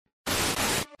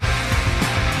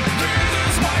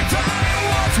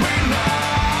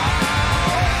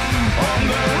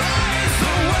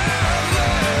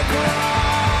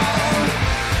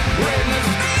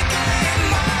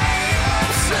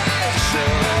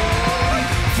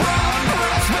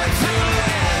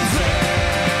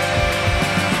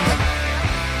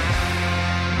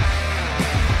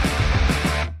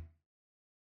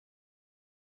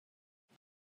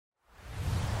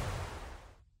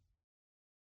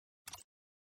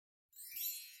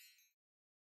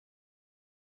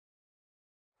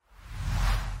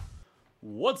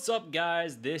What's up,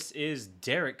 guys? This is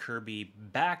Derek Kirby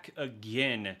back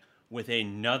again with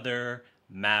another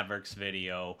Mavericks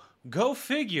video. Go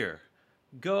figure.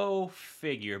 Go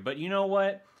figure. But you know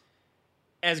what?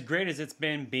 As great as it's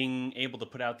been being able to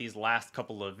put out these last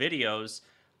couple of videos,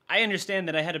 I understand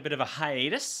that I had a bit of a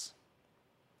hiatus.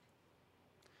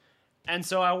 And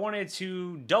so I wanted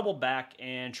to double back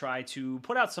and try to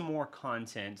put out some more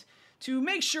content to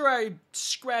make sure I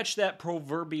scratch that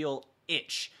proverbial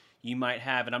itch you might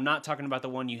have. And I'm not talking about the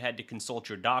one you had to consult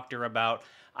your doctor about.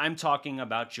 I'm talking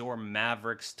about your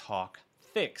Mavericks Talk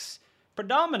fix.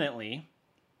 Predominantly,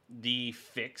 the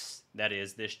fix that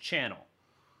is this channel.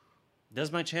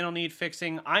 Does my channel need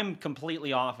fixing? I'm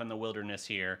completely off in the wilderness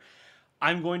here.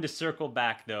 I'm going to circle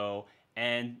back, though,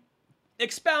 and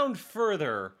expound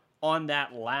further on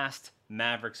that last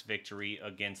Mavericks victory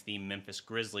against the Memphis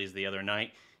Grizzlies the other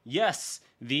night. Yes,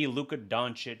 the Luka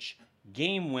Doncic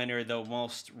game winner, the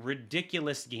most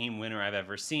ridiculous game winner I've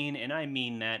ever seen, and I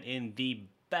mean that in the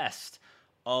best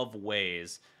of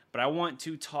ways. But I want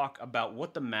to talk about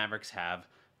what the Mavericks have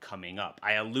coming up.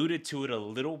 I alluded to it a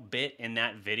little bit in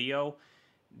that video.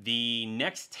 The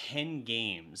next 10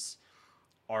 games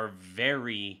are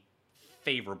very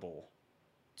favorable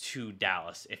to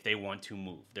Dallas if they want to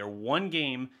move. They're one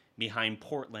game behind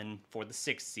Portland for the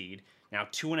 6th seed. Now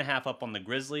 2.5 up on the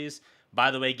Grizzlies. By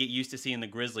the way, get used to seeing the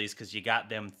Grizzlies because you got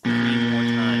them 3 more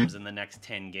times in the next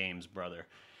 10 games, brother.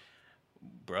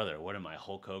 Brother, what am I,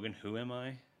 Hulk Hogan? Who am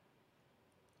I?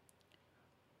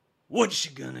 What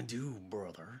you gonna do,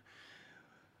 brother?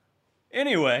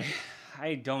 Anyway,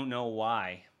 I don't know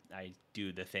why I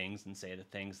do the things and say the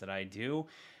things that I do.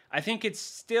 I think it's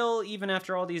still, even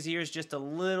after all these years, just a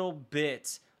little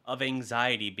bit of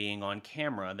anxiety being on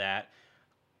camera that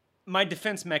my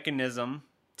defense mechanism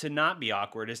to not be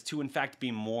awkward is to, in fact, be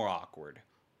more awkward.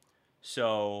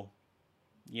 So,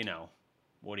 you know,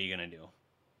 what are you going to do,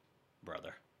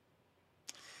 brother?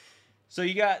 So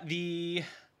you got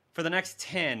for the next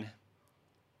 10,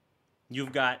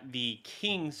 you've got the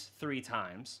Kings 3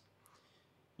 times.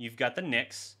 You've got the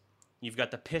Knicks. You've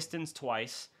got the Pistons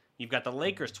twice. You've got the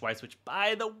Lakers twice, which,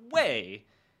 by the way,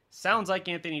 sounds like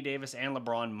Anthony Davis and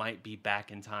LeBron might be back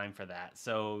in time for that.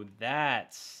 So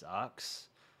that sucks.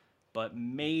 But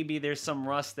maybe there's some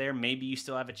rust there. Maybe you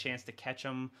still have a chance to catch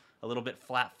them a little bit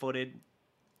flat-footed.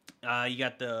 You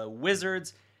got the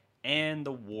Wizards and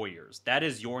the Warriors. That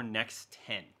is your next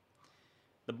 10.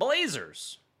 The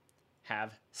Blazers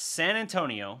have San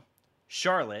Antonio,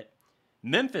 Charlotte,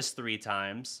 Memphis 3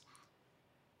 times,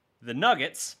 the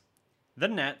Nuggets, the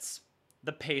Nets,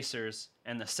 the Pacers,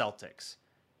 and the Celtics.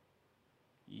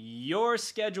 Your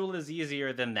schedule is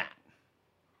easier than that.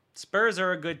 Spurs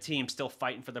are a good team still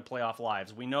fighting for their playoff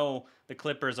lives. We know the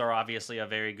Clippers are obviously a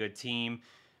very good team.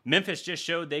 Memphis just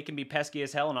showed they can be pesky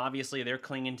as hell, and obviously they're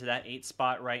clinging to that 8th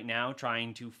spot right now,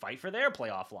 trying to fight for their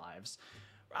playoff lives.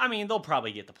 I mean, they'll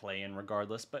probably get the play-in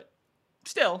regardless, but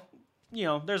still, you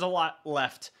know, there's a lot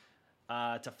left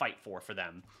to fight for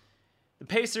them. The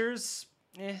Pacers,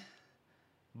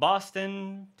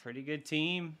 Boston, pretty good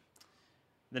team.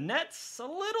 The Nets, a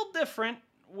little different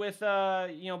with,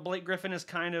 Blake Griffin has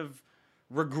kind of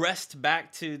regressed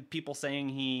back to people saying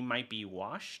he might be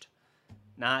washed.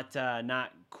 Not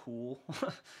cool.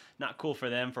 Not cool for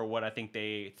them for what I think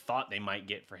they thought they might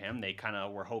get for him. They kind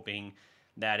of were hoping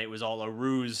that it was all a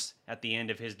ruse at the end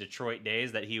of his Detroit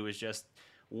days, that he was just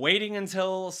waiting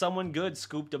until someone good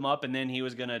scooped him up and then he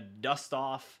was going to dust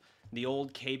off the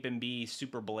old cape and be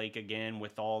Super Blake again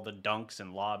with all the dunks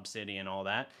and Lob City and all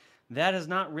that. That has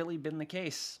not really been the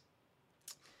case.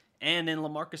 And then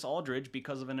LaMarcus Aldridge,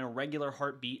 because of an irregular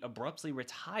heartbeat, abruptly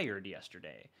retired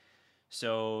yesterday.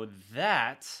 So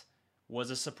that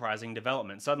was a surprising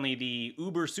development. Suddenly the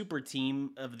uber super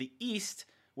team of the East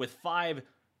with 5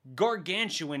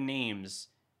 gargantuan names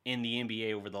in the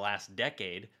NBA over the last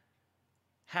decade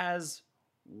has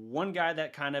one guy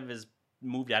that kind of is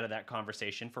moved out of that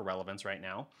conversation for relevance right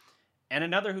now, and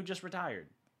another who just retired.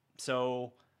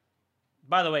 So,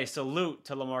 by the way, salute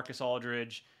to LaMarcus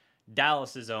Aldridge,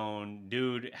 Dallas's own.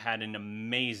 Dude had an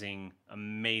amazing,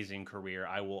 amazing career.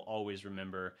 I will always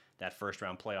remember that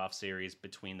first-round playoff series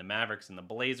between the Mavericks and the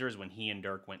Blazers when he and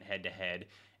Dirk went head-to-head.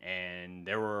 And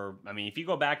there were, I mean, if you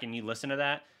go back and you listen to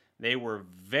that, they were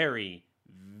very,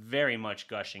 very much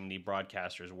gushing, the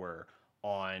broadcasters were,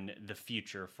 on the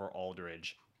future for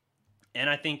Aldridge. And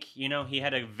I think, you know, he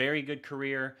had a very good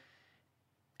career.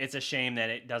 It's a shame that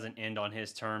it doesn't end on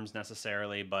his terms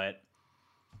necessarily, but,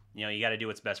 you know, you got to do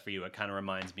what's best for you. It kind of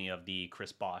reminds me of the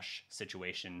Chris Bosh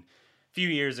situation a few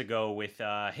years ago with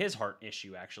his heart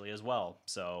issue, actually, as well.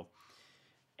 So,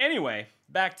 anyway,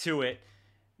 back to it.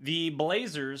 The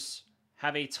Blazers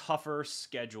have a tougher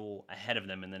schedule ahead of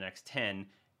them in the next 10,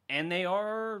 and they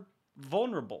are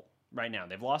vulnerable right now.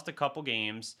 They've lost a couple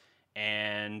games,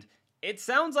 and it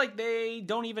sounds like they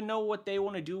don't even know what they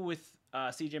want to do with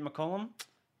CJ McCollum.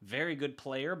 Very good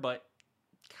player, but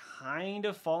kind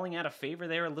of falling out of favor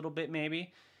there a little bit,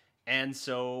 maybe. And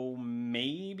so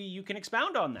maybe you can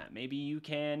expound on that. Maybe you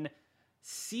can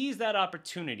seize that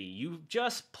opportunity. You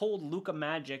just pulled Luka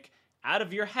Magic out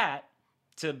of your hat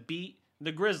to beat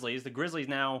the Grizzlies. The Grizzlies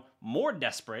now more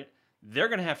desperate. They're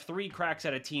going to have 3 cracks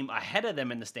at a team ahead of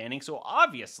them in the standing. So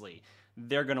obviously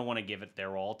they're going to want to give it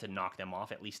their all to knock them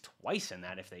off at least twice in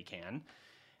that if they can.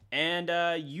 And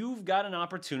you've got an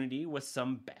opportunity with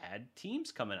some bad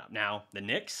teams coming up. Now, the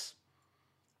Knicks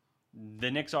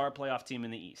are a playoff team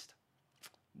in the East.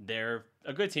 They're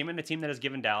a good team and a team that has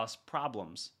given Dallas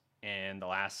problems in the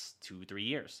last 2-3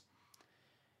 years.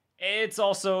 It's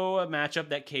also a matchup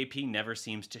that KP never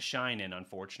seems to shine in,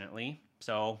 unfortunately.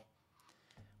 So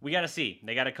we got to see.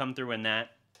 They got to come through in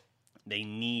that. They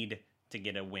need to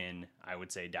get a win, I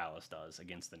would say Dallas does,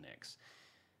 against the Knicks.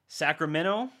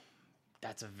 Sacramento,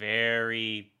 that's a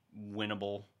very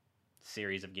winnable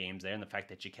series of games there. And the fact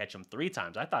that you catch them 3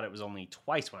 times. I thought it was only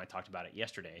twice when I talked about it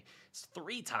yesterday. It's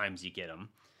 3 times you get them.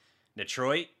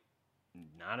 Detroit,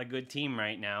 not a good team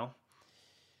right now.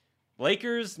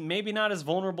 Lakers, maybe not as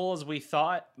vulnerable as we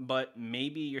thought, but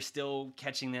maybe you're still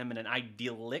catching them in an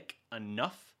idyllic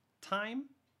enough time.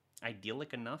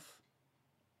 Idyllic enough.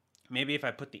 Maybe if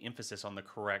I put the emphasis on the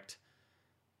correct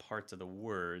parts of the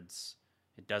words,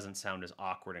 it doesn't sound as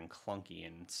awkward and clunky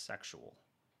and sexual.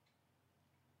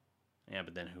 Yeah,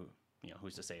 but then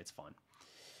who's to say it's fun?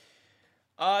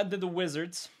 The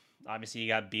Wizards. Obviously, you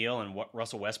got Beal, and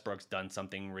Russell Westbrook's done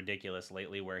something ridiculous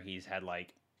lately where he's had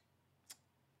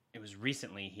it was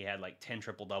recently he had 10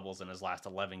 triple-doubles in his last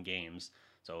 11 games.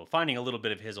 So finding a little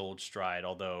bit of his old stride,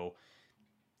 although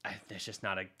there's just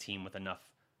not a team with enough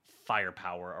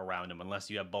firepower around him. Unless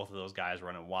you have both of those guys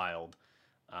running wild,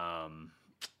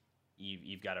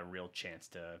 you've got a real chance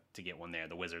to get one there.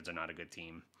 The Wizards are not a good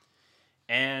team.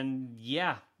 And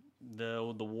yeah,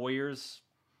 the Warriors,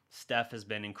 Steph has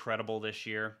been incredible this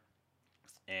year.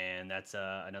 And that's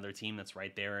another team that's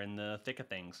right there in the thick of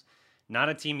things. Not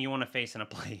a team you want to face in a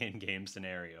play-in game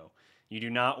scenario. You do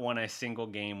not want a single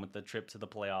game with the trip to the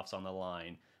playoffs on the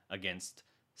line against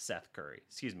Seth Curry.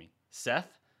 Excuse me.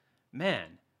 Seth?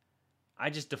 Man, I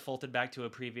just defaulted back to a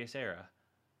previous era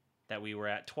that we were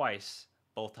at twice,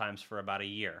 both times for about a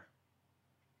year.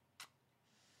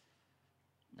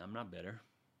 I'm not bitter.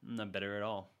 I'm not bitter at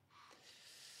all.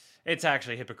 It's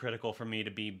actually hypocritical for me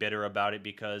to be bitter about it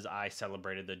because I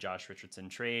celebrated the Josh Richardson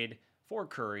trade for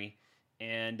Curry,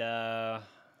 and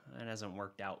it hasn't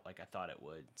worked out like I thought it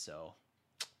would, so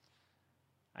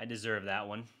I deserve that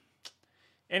one.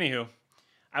 Anywho,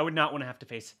 I would not want to have to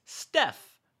face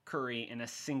Steph Curry in a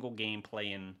single game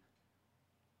play-in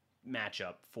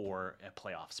matchup for a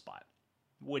playoff spot.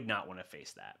 Would not want to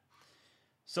face that.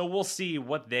 So we'll see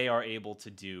what they are able to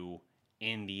do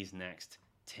in these next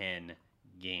 10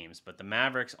 games. But the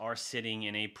Mavericks are sitting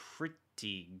in a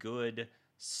pretty good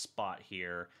spot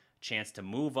here. Chance to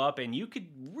move up, and you could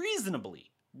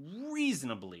reasonably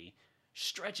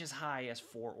stretch as high as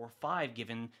 4 or 5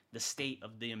 given the state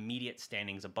of the immediate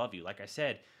standings above you. Like I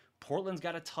said, Portland's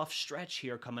got a tough stretch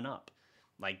here coming up.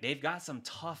 They've got some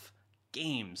tough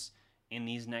games in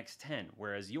these next 10,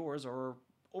 whereas yours are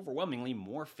overwhelmingly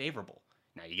more favorable.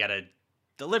 Now, you got to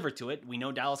deliver to it. We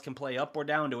know Dallas can play up or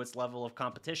down to its level of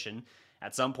competition.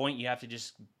 At some point, you have to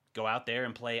just go out there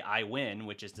and play I win,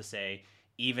 which is to say,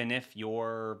 even if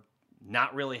you're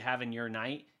not really having your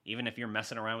night, even if you're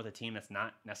messing around with a team that's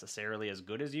not necessarily as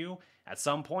good as you, at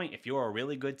some point, if you're a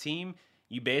really good team,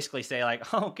 you basically say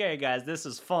okay, guys, this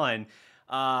is fun.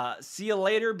 See you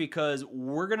later because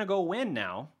we're going to go win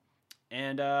now.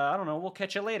 And I don't know, we'll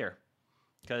catch you later.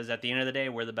 Because at the end of the day,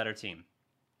 we're the better team.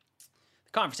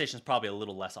 The conversation is probably a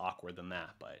little less awkward than that,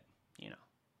 but,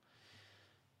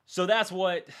 So that's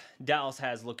what Dallas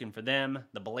has looking for them.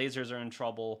 The Blazers are in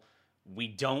trouble. We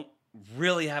don't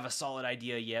really have a solid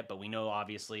idea yet, but we know,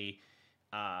 obviously,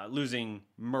 losing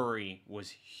Murray was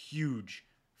huge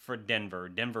for Denver.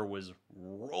 Denver was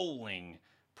rolling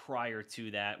prior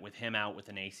to that with him out with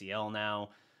an ACL now.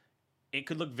 It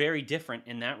could look very different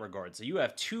in that regard. So you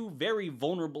have 2 very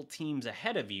vulnerable teams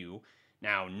ahead of you.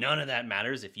 Now, none of that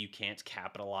matters if you can't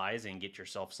capitalize and get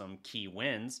yourself some key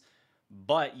wins.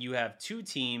 But you have 2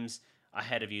 teams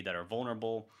ahead of you that are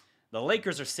vulnerable. The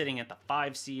Lakers are sitting at the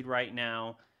 5 seed right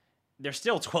now. They're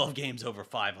still 12 games over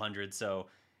 500. So,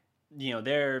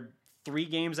 they're 3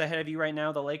 games ahead of you right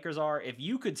now, the Lakers are. If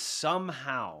you could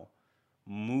somehow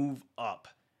move up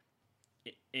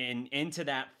into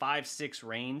that 5-6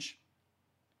 range,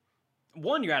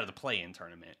 one, you're out of the play-in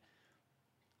tournament.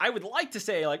 I would like to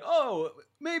say, like, oh,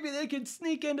 maybe they could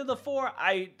sneak into the 4.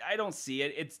 I don't see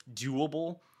it. It's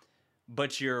doable,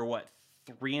 but you're,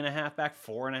 3.5 back,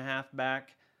 4.5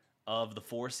 back of the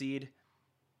 4 seed.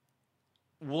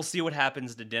 We'll see what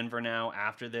happens to Denver now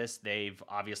after this. They've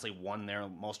obviously won their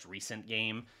most recent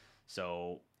game,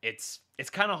 so it's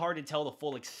kind of hard to tell the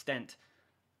full extent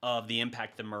of the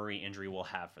impact the Murray injury will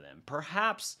have for them.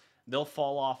 Perhaps they'll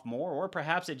fall off more, or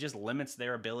perhaps it just limits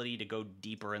their ability to go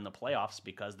deeper in the playoffs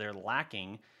because they're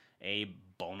lacking a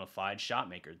bona fide shot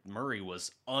maker. Murray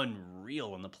was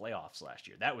unreal in the playoffs last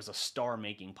year. That was a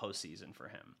star-making postseason for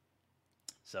him.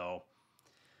 So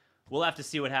we'll have to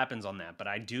see what happens on that, but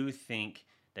I do think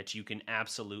that you can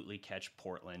absolutely catch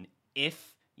Portland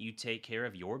if you take care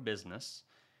of your business.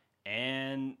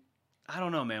 And I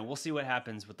don't know, man. We'll see what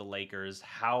happens with the Lakers,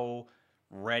 how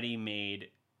ready-made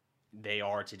they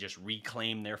are to just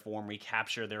reclaim their form,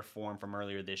 recapture their form from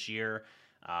earlier this year,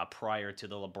 prior to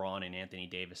the LeBron and Anthony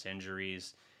Davis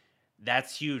injuries.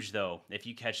 That's huge, though, if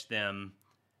you catch them,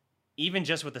 even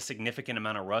just with a significant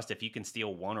amount of rust, if you can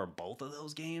steal one or both of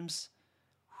those games.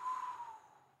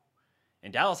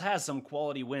 And Dallas has some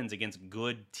quality wins against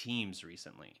good teams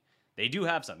recently. They do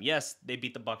have some. Yes, they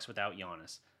beat the Bucks without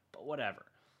Giannis, but whatever.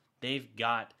 They've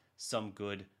got some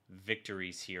good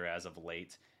victories here as of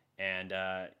late. And,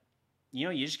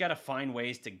 you just got to find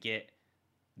ways to get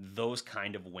those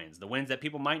kind of wins. The wins that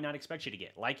people might not expect you to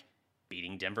get, like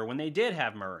beating Denver when they did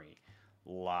have Murray.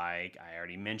 Like I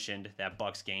already mentioned, that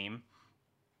Bucks game.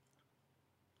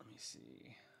 Let me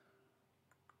see.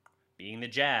 Beating the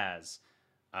Jazz.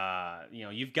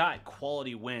 You've got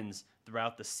quality wins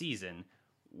throughout the season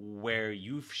where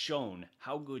you've shown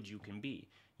how good you can be.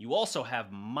 You also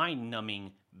have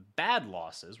mind-numbing bad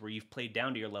losses where you've played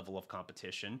down to your level of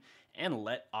competition and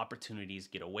let opportunities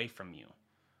get away from you.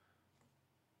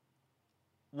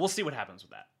 We'll see what happens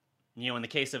with that. In the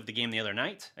case of the game the other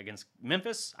night against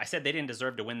Memphis, I said they didn't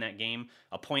deserve to win that game,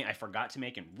 a point I forgot to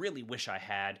make and really wish I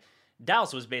had.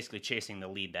 Dallas was basically chasing the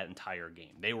lead that entire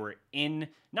game. They were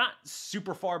not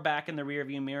super far back in the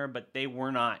rearview mirror, but they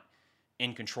were not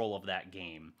in control of that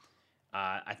game.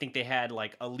 I think they had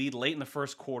like a lead late in the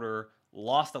first quarter,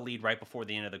 lost the lead right before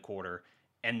the end of the quarter,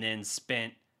 and then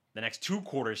spent the next 2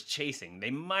 quarters chasing. They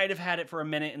might have had it for a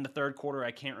minute in the third quarter,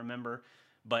 I can't remember,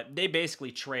 but they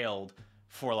basically trailed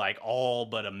for like all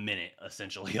but a minute,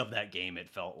 essentially, of that game, it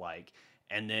felt like.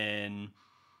 And then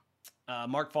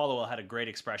Mark Followell had a great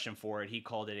expression for it. He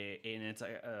called it, and it's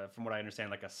from what I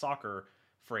understand, like a soccer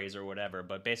phrase or whatever,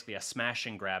 but basically a smash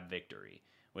and grab victory,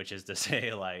 which is to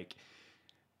say, like,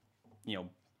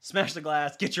 smash the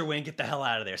glass, get your win, get the hell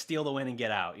out of there, steal the win and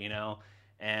get out,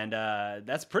 And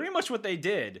that's pretty much what they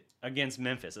did against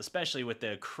Memphis, especially with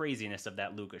the craziness of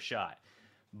that Luka shot.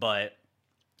 But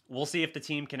we'll see if the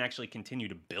team can actually continue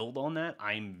to build on that.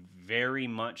 I'm very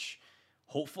much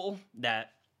hopeful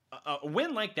that a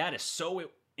win like that is so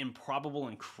improbable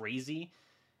and crazy,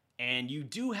 and you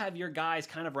do have your guys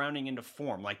kind of rounding into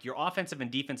form. Like, your offensive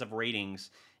and defensive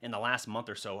ratings in the last month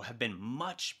or so have been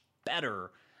much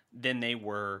better than they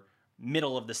were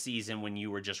middle of the season when you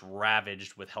were just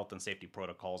ravaged with health and safety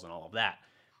protocols and all of that.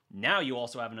 Now you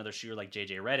also have another shooter like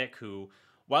JJ Redick, who,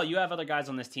 while you have other guys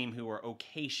on this team who are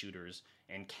okay shooters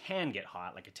and can get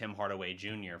hot, like a Tim Hardaway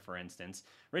Jr., for instance,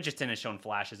 Richardson has shown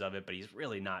flashes of it, but he's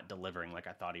really not delivering like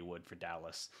I thought he would for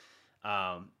Dallas.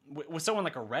 With someone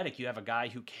like a Redick, you have a guy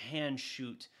who can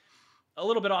shoot a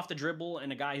little bit off the dribble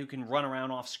and a guy who can run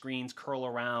around off screens, curl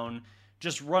around,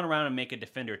 just run around and make a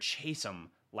defender chase him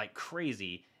like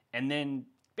crazy, and then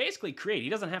basically create. He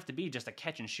doesn't have to be just a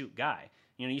catch and shoot guy.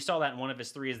 You saw that in one of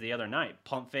his threes the other night.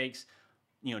 Pump fakes,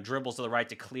 dribbles to the right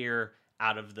to clear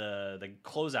out of the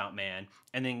closeout man,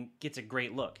 and then gets a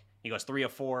great look. He goes 3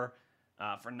 of 4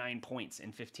 for 9 points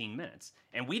in 15 minutes.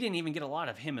 And we didn't even get a lot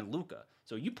of him and Luka.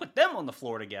 So you put them on the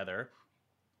floor together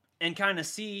and kind of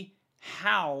see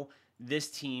how this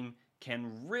team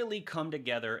can really come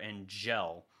together and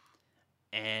gel.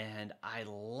 And I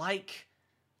like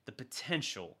the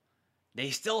potential. They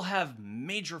still have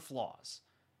major flaws.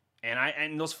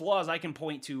 And those flaws I can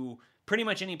point to pretty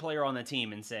much any player on the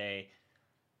team and say,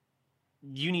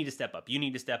 you need to step up. You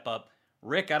need to step up.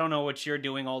 Rick, I don't know what you're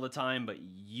doing all the time, but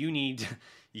you need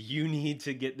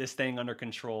to get this thing under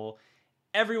control.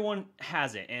 Everyone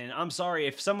has it. And I'm sorry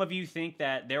if some of you think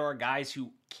that there are guys who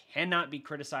cannot be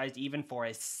criticized even for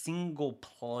a single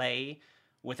play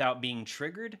without being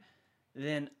triggered,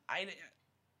 then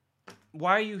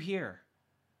why are you here?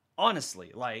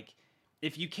 Honestly, like,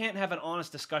 if you can't have an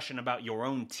honest discussion about your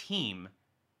own team,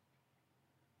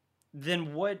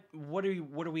 then what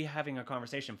are we having a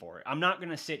conversation for? I'm not going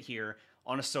to sit here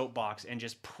on a soapbox and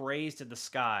just praise to the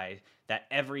sky that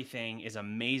everything is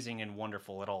amazing and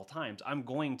wonderful at all times. I'm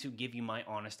going to give you my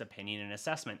honest opinion and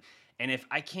assessment. And if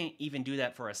I can't even do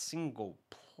that for a single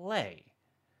play,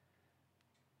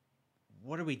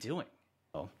 what are we doing?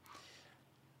 Oh,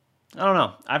 I don't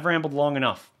know. I've rambled long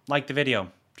enough. Like the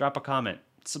video, drop a comment,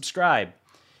 subscribe.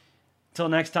 Till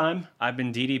next time, I've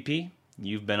been DDP.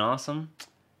 You've been awesome.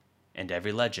 And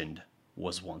every legend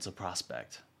was once a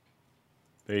prospect.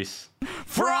 Peace.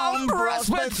 From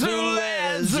prospect to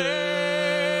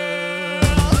legend.